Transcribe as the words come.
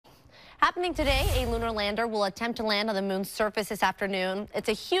Happening today, a lunar lander will attempt to land on the moon's surface this afternoon. It's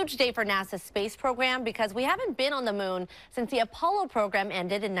a huge day for NASA's space program because we haven't been on the moon since the Apollo program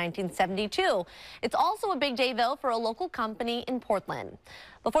ended in 1972. It's also a big day, though, for a local company in Portland.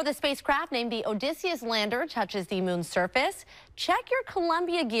 Before the spacecraft named the Odysseus lander touches the moon's surface, check your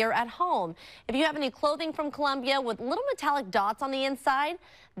Columbia gear at home. If you have any clothing from Columbia with little metallic dots on the inside,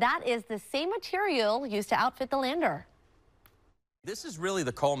 that is the same material used to outfit the lander. This is really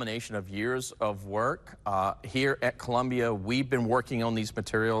the culmination of years of work. Here at Columbia, we've been working on these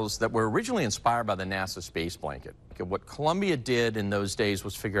materials that were originally inspired by the NASA space blanket. What Columbia did in those days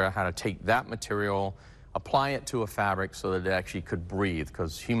was figure out how to take that material, apply it to a fabric so that it actually could breathe,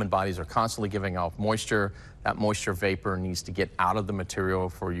 because human bodies are constantly giving off moisture. That moisture vapor needs to get out of the material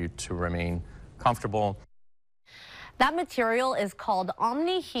for you to remain comfortable. That material is called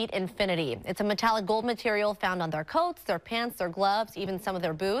Omni Heat Infinity. It's a metallic gold material found on their coats, their pants, their gloves, even some of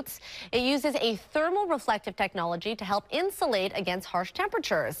their boots. It uses a thermal reflective technology to help insulate against harsh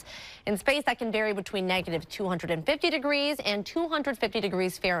temperatures. In space, that can vary between negative 250 degrees and 250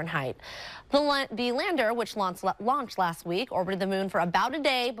 degrees Fahrenheit. The lander, which launched last week, orbited the moon for about a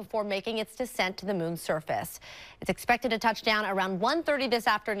day before making its descent to the moon's surface. It's expected to touch down around 1:30 this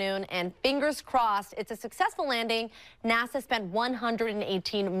afternoon, and fingers crossed it's a successful landing. NASA spent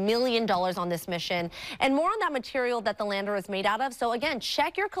 $118 million on this mission, and more on that material that the lander is made out of. So again,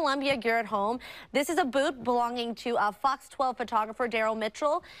 check your Columbia gear at home. This is a boot belonging to Fox 12 photographer Daryl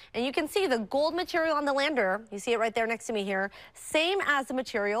Mitchell, and you can see the gold material on the lander. You see it right there next to me here. Same as the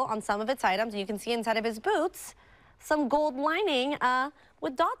material on some of its items. You can see inside of his boots some gold lining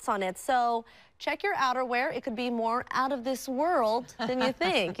with dots on it. So check your outerwear. It could be more out of this world than you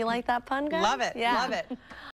think. You like that pun, guys? Love it. Yeah. Love it.